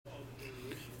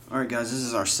Alright guys, this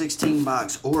is our 16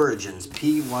 box Origins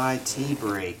PYT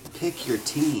break. Pick your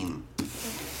team.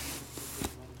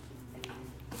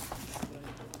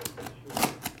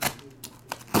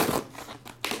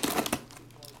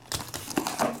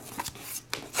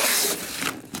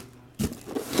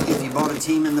 If you bought a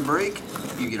team in the break,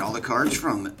 you get all the cards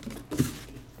from it.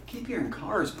 I keep hearing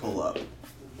cars pull up.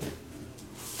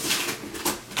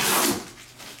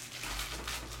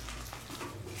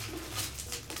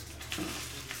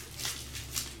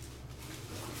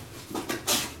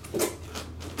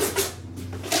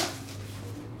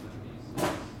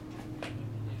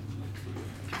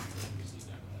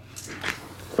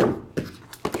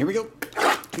 Here we go.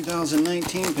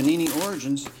 2019 Panini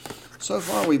Origins. So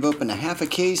far we've opened a half a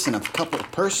case and a couple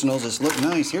of personals. This look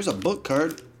nice. Here's a book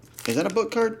card. Is that a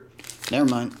book card? Never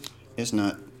mind. It's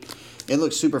not. It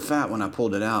looked super fat when I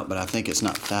pulled it out, but I think it's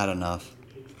not fat enough.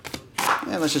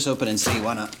 Yeah, let's just open and see.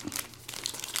 Why not?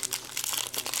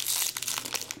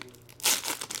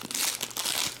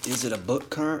 Is it a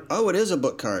book card? Oh, it is a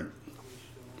book card.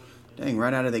 Dang,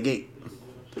 right out of the gate.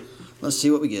 Let's see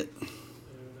what we get.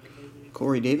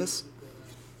 Corey Davis,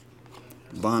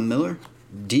 Von Miller,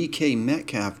 DK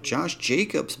Metcalf, Josh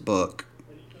Jacobs book,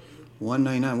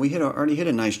 $1.99. We already hit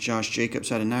a nice Josh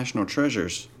Jacobs out of National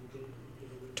Treasures,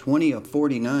 20 of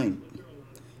 49.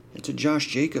 It's a Josh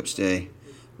Jacobs day.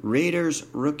 Raiders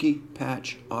rookie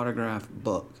patch autograph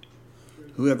book.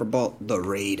 Whoever bought the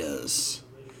Raiders.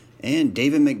 And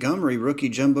David Montgomery rookie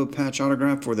jumbo patch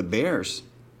autograph for the Bears.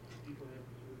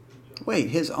 Wait,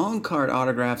 his on card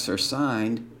autographs are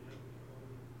signed.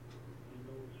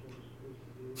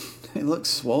 It looks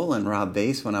swollen, Rob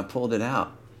Base, when I pulled it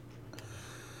out.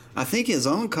 I think his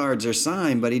own cards are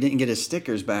signed, but he didn't get his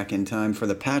stickers back in time for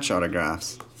the patch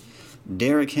autographs.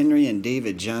 Derrick Henry and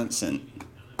David Johnson.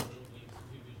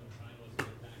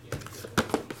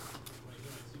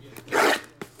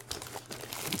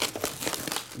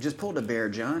 Just pulled a bear,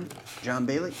 John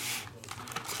Bailey.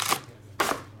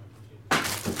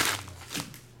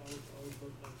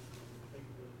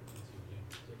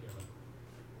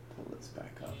 Pull this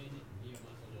back up.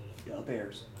 Go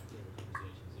Bears.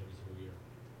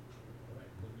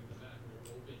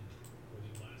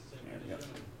 There we go.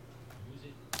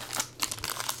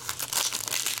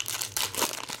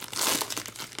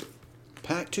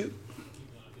 Pack 2.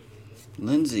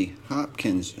 Lindsey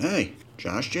Hopkins. Hey,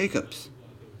 Josh Jacobs.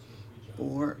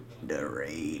 For the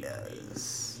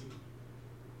Raiders.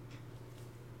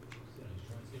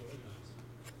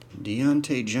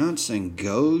 Deontay Johnson,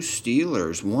 Go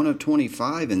Steelers, 1 of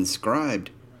 25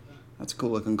 inscribed. That's a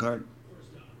cool looking card.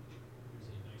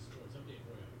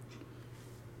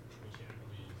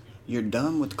 You're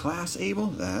done with class, Abel?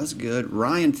 That's good.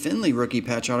 Ryan Finley, rookie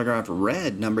patch autograph,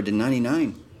 red, numbered to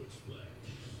 99.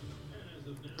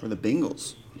 For the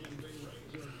Bengals.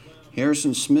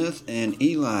 Harrison Smith and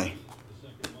Eli.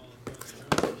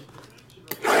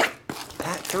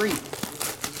 Pack 3.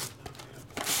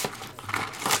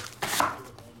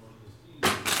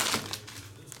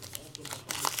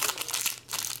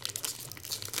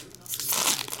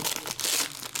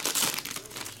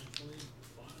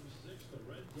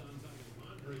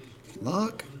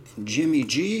 Luck, Jimmy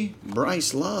G,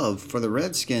 Bryce Love for the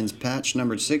Redskins, patch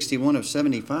numbered 61 of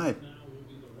 75.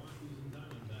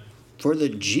 For the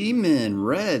G-Men,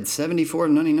 red, 74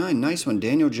 of 99. Nice one,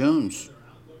 Daniel Jones.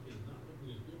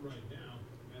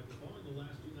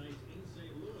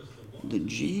 The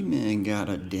G-Men got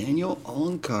a Daniel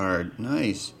on card.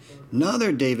 Nice.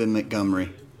 Another David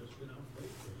Montgomery.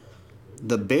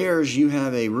 The Bears, you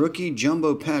have a rookie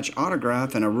jumbo patch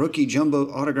autograph and a rookie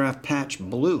jumbo autograph patch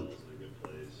blue.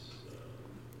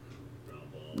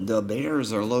 The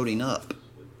Bears are loading up.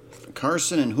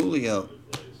 Carson and Julio.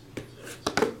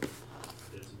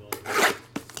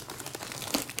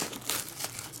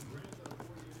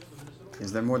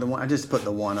 Is there more than one? I just put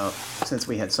the one up. Since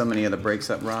we had so many of the breaks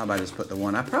up, Rob, I just put the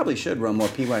one. I probably should run more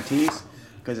PYTs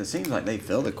because it seems like they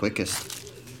fill the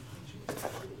quickest.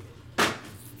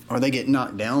 Or they get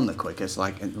knocked down the quickest,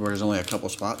 like where there's only a couple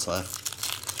spots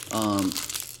left.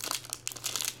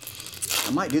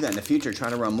 I might do that in the future, try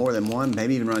to run more than one,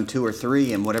 maybe even run 2 or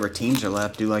 3, and whatever teams are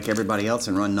left, do like everybody else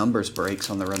and run numbers breaks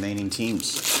on the remaining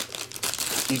teams.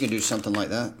 You can do something like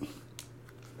that.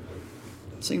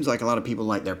 Seems like a lot of people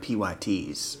like their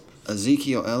PYTs.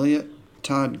 Ezekiel Elliott,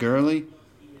 Todd Gurley,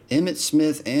 Emmitt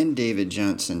Smith, and David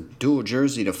Johnson. Dual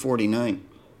jersey to 49.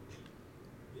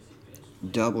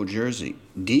 Double jersey.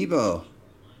 Debo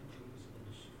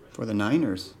for the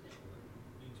Niners.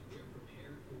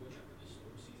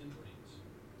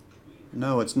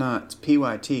 No, it's not. It's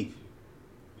PYT.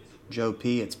 Joe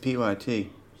P, it's PYT.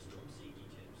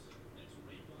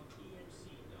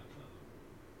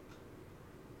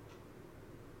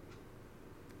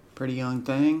 Pretty young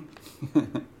thing.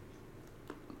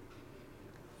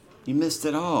 You missed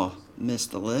it all.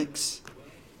 Missed the licks.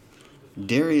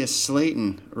 Darius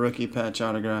Slayton, rookie patch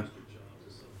autograph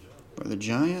for the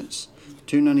Giants.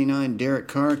 $2.99. Derek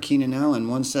Carr, Keenan Allen,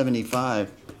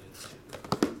 $175.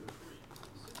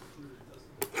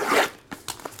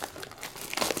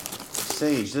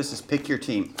 Sage, this is pick your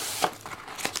team.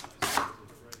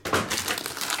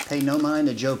 Pay no mind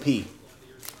to Joe P.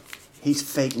 He's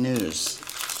fake news.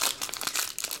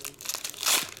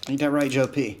 Ain't that right, Joe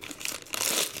P?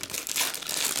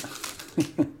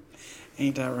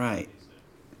 Ain't that right?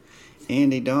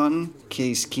 Andy Dalton,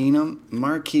 Case Keenum,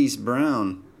 Marquise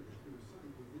Brown,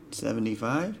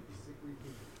 $75.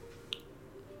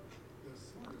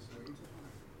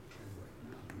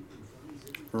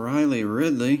 Riley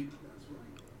Ridley.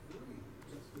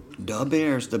 The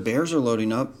Bears. The Bears are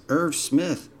loading up. Irv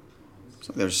Smith.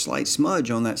 So there's a slight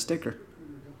smudge on that sticker.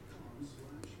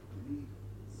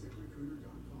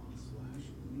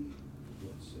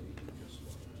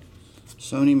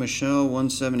 Sony Michel,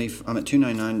 170. I'm at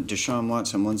 299. Deshaun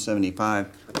Watson, 175.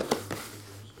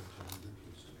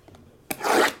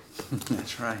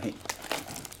 That's right.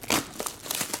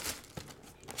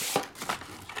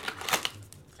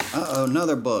 Uh-oh,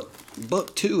 another book.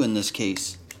 Book 2 in this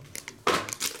case.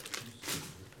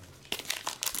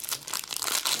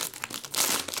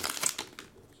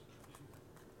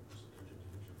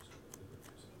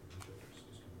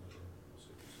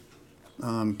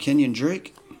 Kenyon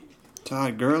Drake,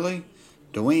 Todd Gurley,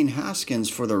 Dwayne Haskins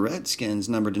for the Redskins,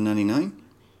 numbered to 99.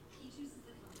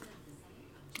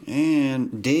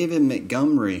 And David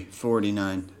Montgomery,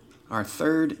 49. Our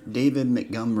third David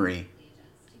Montgomery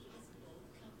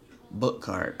book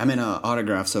card.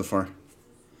 Autograph so far.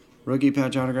 Rookie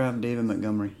patch autograph, David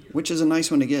Montgomery, which is a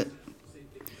nice one to get.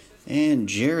 And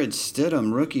Jared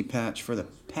Stidham, rookie patch for the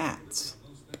Pats.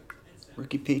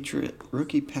 Rookie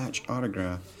patch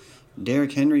autograph.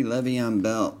 Derrick Henry, Le'Veon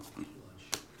Bell.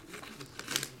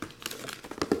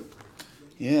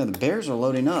 Yeah, the Bears are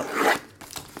loading up.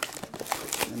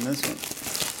 And this one.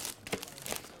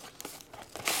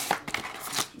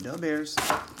 The Bears.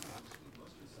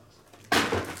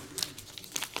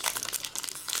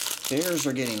 Bears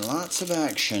are getting lots of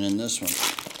action in this one.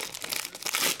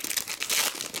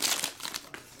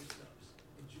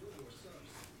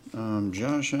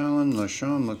 Josh Allen,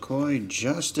 LaShawn McCoy,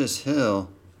 Justice Hill,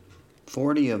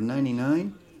 40 of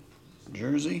 99,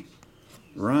 jersey.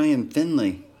 Ryan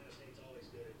Finley,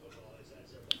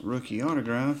 rookie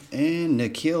autograph. And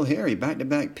N'Keal Harry,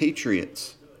 back-to-back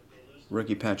Patriots,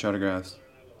 rookie patch autographs.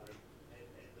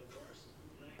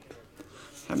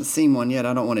 Haven't seen one yet.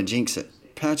 I don't want to jinx it.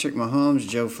 Patrick Mahomes,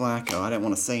 Joe Flacco. I didn't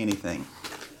want to say anything.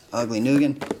 Ugly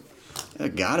Nugan. There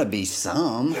gotta be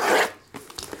some.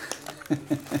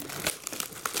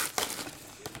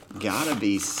 Gotta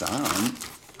be some.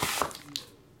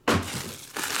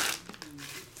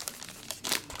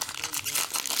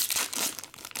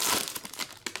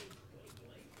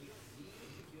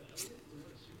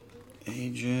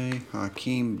 AJ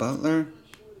Hakeem Butler,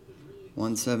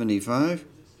 175.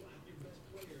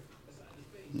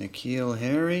 N'Keal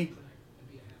Harry.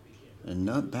 And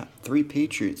not 3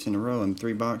 Patriots in a row in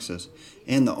 3 boxes.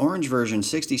 And the orange version,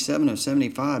 67 of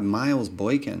 75, Miles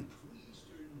Boykin.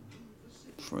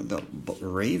 For the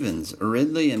Ravens,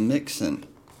 Ridley and Mixon.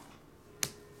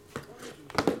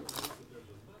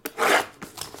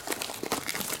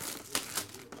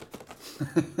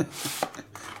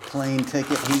 Plane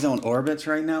ticket. He's on Orbitz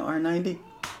right now, R90.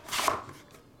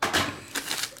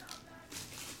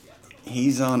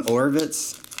 He's on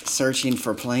Orbitz searching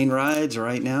for plane rides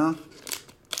right now.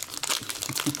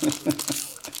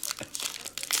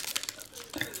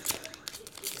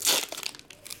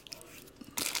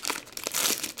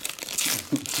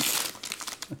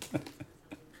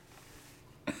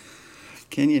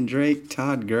 Kenyon Drake,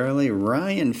 Todd Gurley,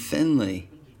 Ryan Finley,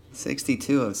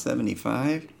 62 of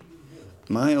 75.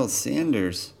 Miles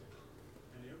Sanders,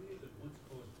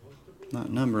 not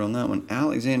number on that one.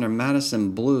 Alexander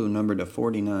Madison Blue, numbered to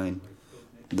 49.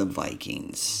 The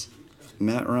Vikings.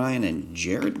 Matt Ryan and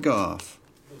Jared Goff.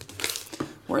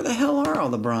 Where the hell are all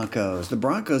the Broncos? The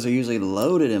Broncos are usually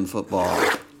loaded in football.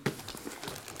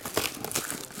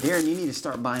 Darren, you need to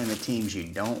start buying the teams you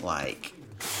don't like.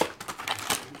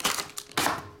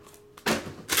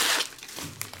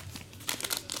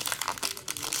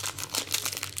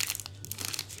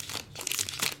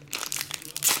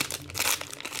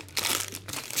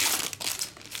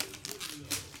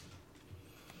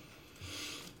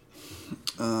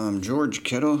 George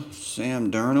Kittle,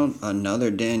 Sam Darnold, another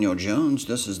Daniel Jones.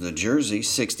 This is the jersey,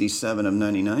 67 of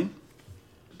 99.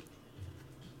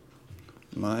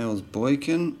 Miles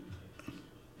Boykin.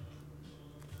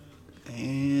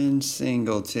 And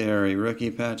Singletary,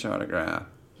 rookie patch autograph.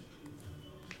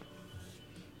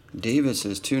 Davis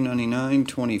is $2.99.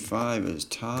 25 is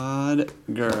Todd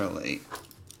Gurley.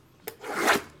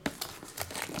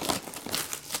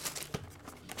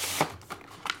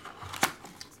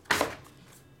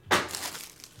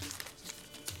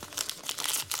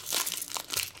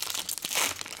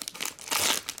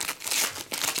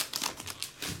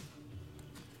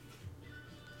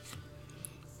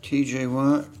 TJ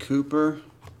Watt, Cooper,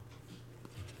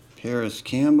 Paris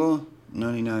Campbell,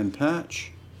 99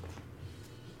 patch.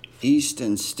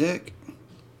 Easton Stick,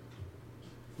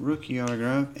 rookie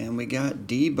autograph, and we got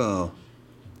Debo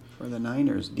for the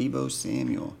Niners, Debo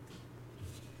Samuel.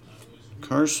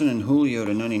 Carson and Julio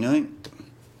to 99.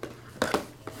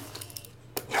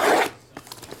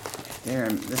 There,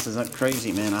 this is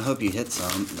crazy, man. I hope you hit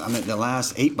some. I mean, the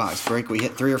last 8-box break, we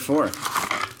hit 3 or 4,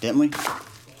 didn't we?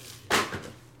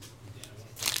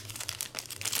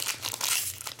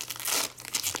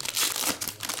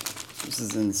 This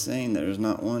is insane. There's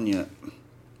not one yet.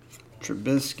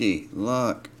 Trubisky,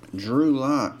 Luck, Drew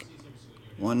Lock,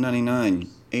 199,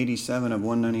 87 of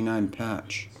 199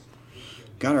 patch.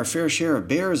 Got our fair share of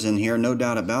Bears in here, no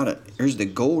doubt about it. Here's the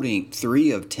Gold Ink,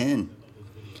 3 of 10.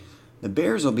 The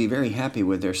Bears will be very happy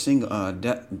with their single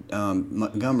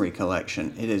Montgomery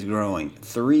collection. It is growing.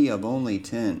 3 of only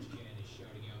 10.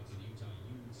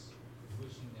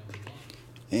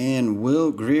 And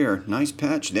Will Greer, nice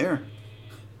patch there.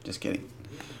 Just kidding.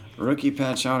 Rookie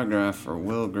patch autograph for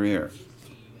Will Greer.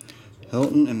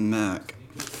 Hilton and Mack.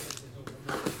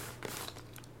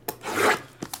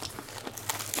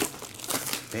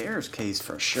 Bears case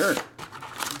for sure.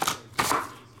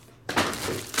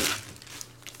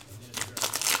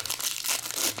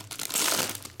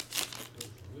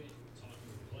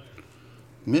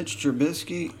 Mitch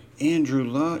Trubisky, Andrew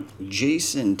Luck,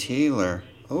 Jason Taylor.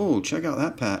 Oh, check out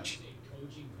that patch.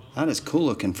 That is cool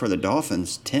looking for the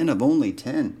Dolphins. 10 of only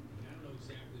 10.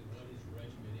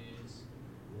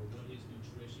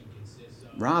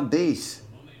 Rob Base.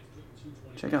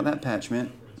 Check out that patch,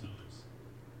 man.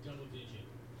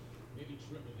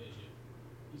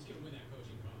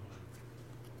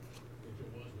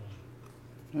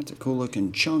 That's a cool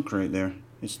looking chunk right there.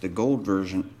 It's the gold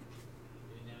version.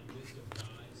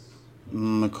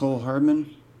 McCole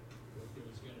Hardman.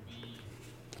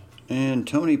 And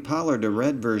Tony Pollard, the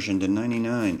red version to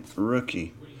 99,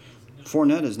 rookie.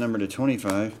 Fournette is numbered to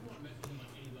 25.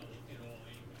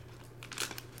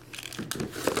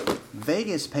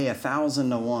 Vegas pay 1,000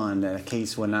 to 1 that a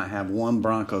case would not have one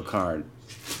Bronco card.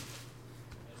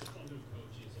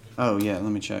 Oh yeah,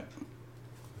 let me check.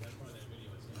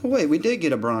 Oh wait, we did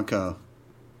get a Bronco.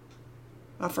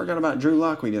 I forgot about Drew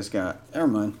Lock we just got. Never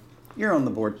mind. You're on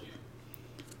the board.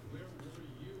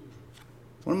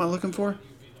 What am I looking for?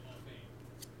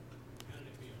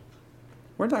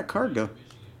 Where'd that card go?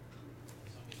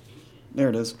 There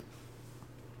it is.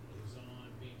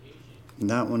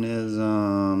 That one is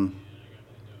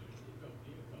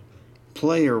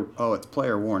player. Oh, it's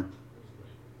player worn.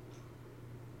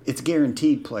 It's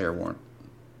guaranteed player worn.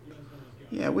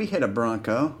 Yeah, we hit a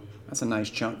Bronco. That's a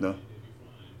nice chunk though.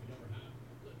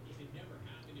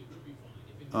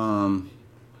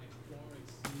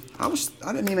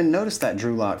 I didn't even notice that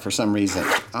Drew Lock for some reason.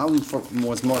 I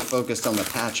was more focused on the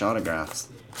patch autographs.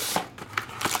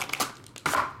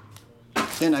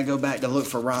 Then I go back to look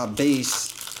for Rob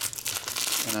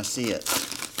Base, and I see it.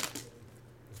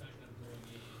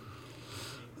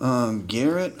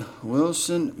 Garrett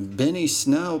Wilson, Benny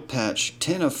Snell patch,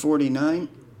 10 of 49.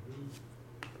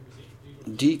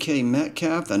 DK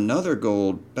Metcalf, another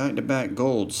gold, back-to-back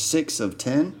gold, 6 of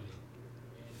 10.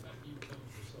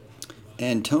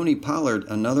 And Tony Pollard,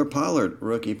 another Pollard,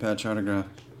 rookie patch autograph.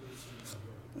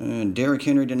 And Derrick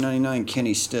Henry to 99,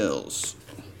 Kenny Stills.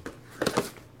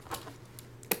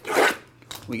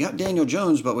 We got Daniel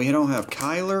Jones, but we don't have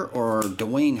Kyler or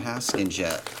Dwayne Haskins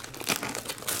yet.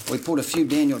 We pulled a few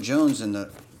Daniel Jones in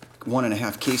the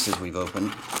 1.5 cases we've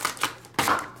opened.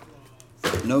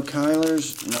 No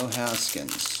Kylers, no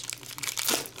Haskins.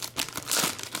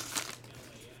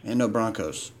 And no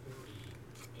Broncos.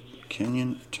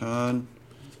 Kenyon, Todd,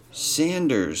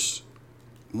 Sanders,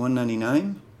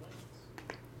 199.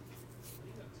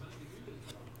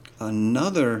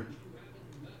 Another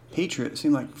Patriot.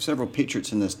 Seemed like several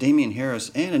Patriots in this. Damian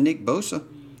Harris and a Nick Bosa,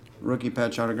 rookie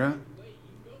patch autograph.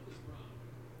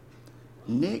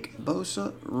 Nick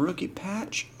Bosa, rookie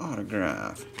patch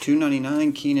autograph.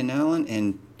 299, Keenan Allen,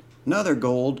 and another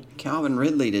gold, Calvin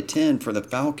Ridley to 10 for the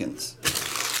Falcons.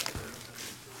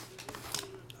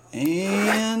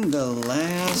 And the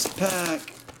last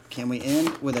pack. Can we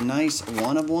end with a nice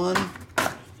one of one?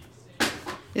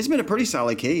 It's been a pretty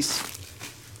solid case.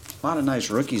 A lot of nice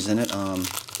rookies in it.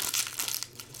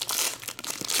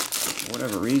 For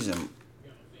whatever reason,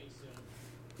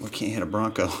 we can't hit a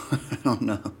Bronco. I don't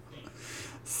know.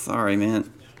 Sorry,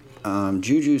 man.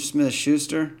 Juju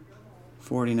Smith-Schuster,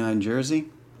 49 jersey.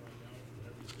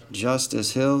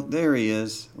 Justice Hill, there he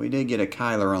is. We did get a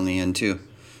Kyler on the end too.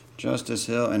 Justice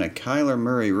Hill and a Kyler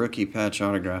Murray rookie patch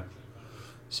autograph.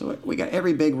 So we got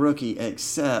every big rookie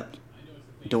except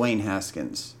Dwayne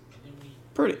Haskins.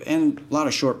 Pretty, and a lot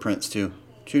of short prints too.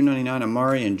 $2.99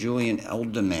 Amari and Julian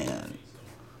Edelman.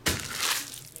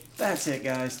 That's it,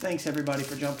 guys. Thanks everybody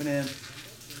for jumping in.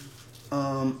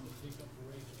 I'll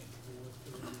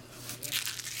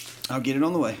get it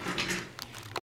on the way.